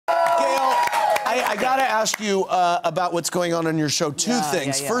I got to ask you about what's going on your show. Two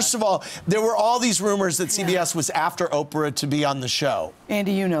things. First of all, there were all these rumors that CBS was after Oprah to be on the show.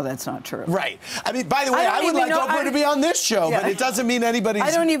 Andy, you know that's not true. Right. I mean, by the way, I would like Oprah to be on this show, but it doesn't mean anybody's...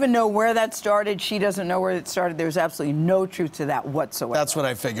 I don't even know where that started. She doesn't know where it started. There's absolutely no truth to that whatsoever. That's what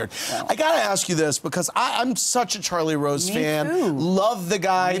I figured. No. I got to ask you this, because I'm such a Charlie Rose fan. Me too. Love the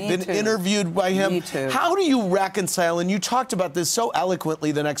guy. Been interviewed by him. Me too. How do you reconcile, and you talked about this so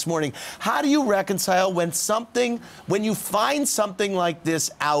eloquently the next morning, how do you reconcile when you find something like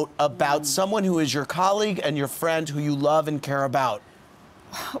this out about someone who is your colleague and your friend who you love and care about?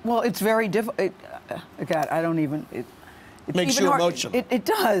 Well, it's very difficult. God, I don't even... It makes you emotional. It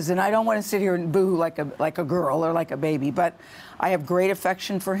does, and I don't want to sit here and boo like a girl or like a baby, but I have great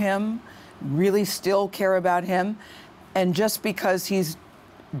affection for him, really still care about him, and just because he's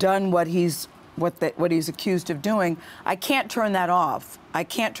done what he's accused of doing, I can't turn that off. I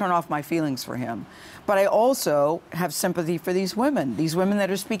can't turn off my feelings for him. But I also have sympathy for these women that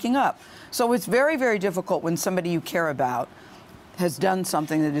are speaking up. So it's very, very difficult when somebody you care about has done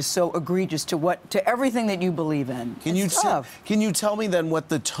something that is so egregious to everything that you believe in. Can you tell me then what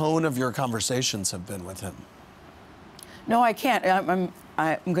the tone of your conversations have been with him? No, I can't. I'm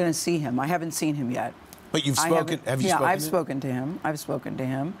going to see him. I haven't seen him yet. But you've spoken. Have you spoken? Yeah, I've spoken to him. I've spoken to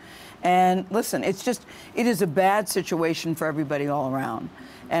him. And listen, it is a bad situation for everybody all around.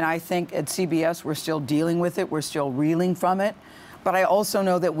 And I think at CBS we're still dealing with it. We're still reeling from it. But I also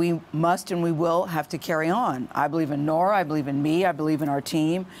know that we must and we will have to carry on. I believe in Nora, I believe in me, I believe in our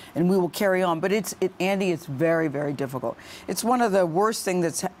team, and we will carry on. But Andy, it's very, very difficult. It's one of the worst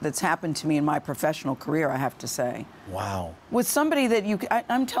things that's happened to me in my professional career, I have to say. Wow. With somebody that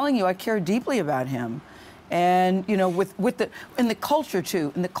I'm telling you, I care deeply about him. And, you know, in the culture,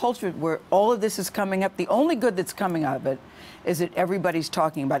 too, in the culture where all of this is coming up, the only good that's coming out of it is that everybody's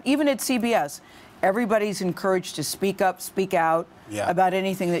talking about it. Even at CBS, everybody's encouraged to speak up, speak out about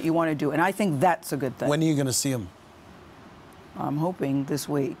anything that you want to do. And I think that's a good thing. When are you going to see him? I'm hoping this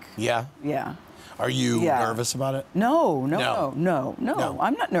week. Yeah? Yeah. Are you nervous about it? No.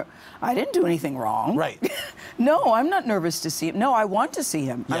 I'm not nervous. I didn't do anything wrong. Right. No, I'm not nervous to see him. No, I want to see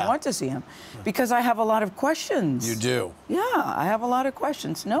him. Yeah. I want to see him because I have a lot of questions. You do? Yeah, I have a lot of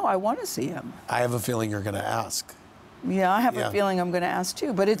questions. No, I want to see him. I have a feeling you're going to ask. Yeah, I have a feeling I'm going to ask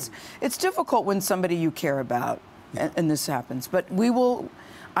too. But it's difficult when somebody you care about and this happens. But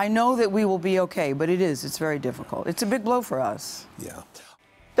I know that we will be okay, but it's very difficult. It's a big blow for us. Yeah.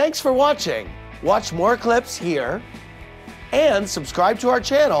 Thanks for watching. Watch more clips here and subscribe to our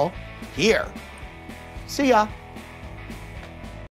channel here. See ya.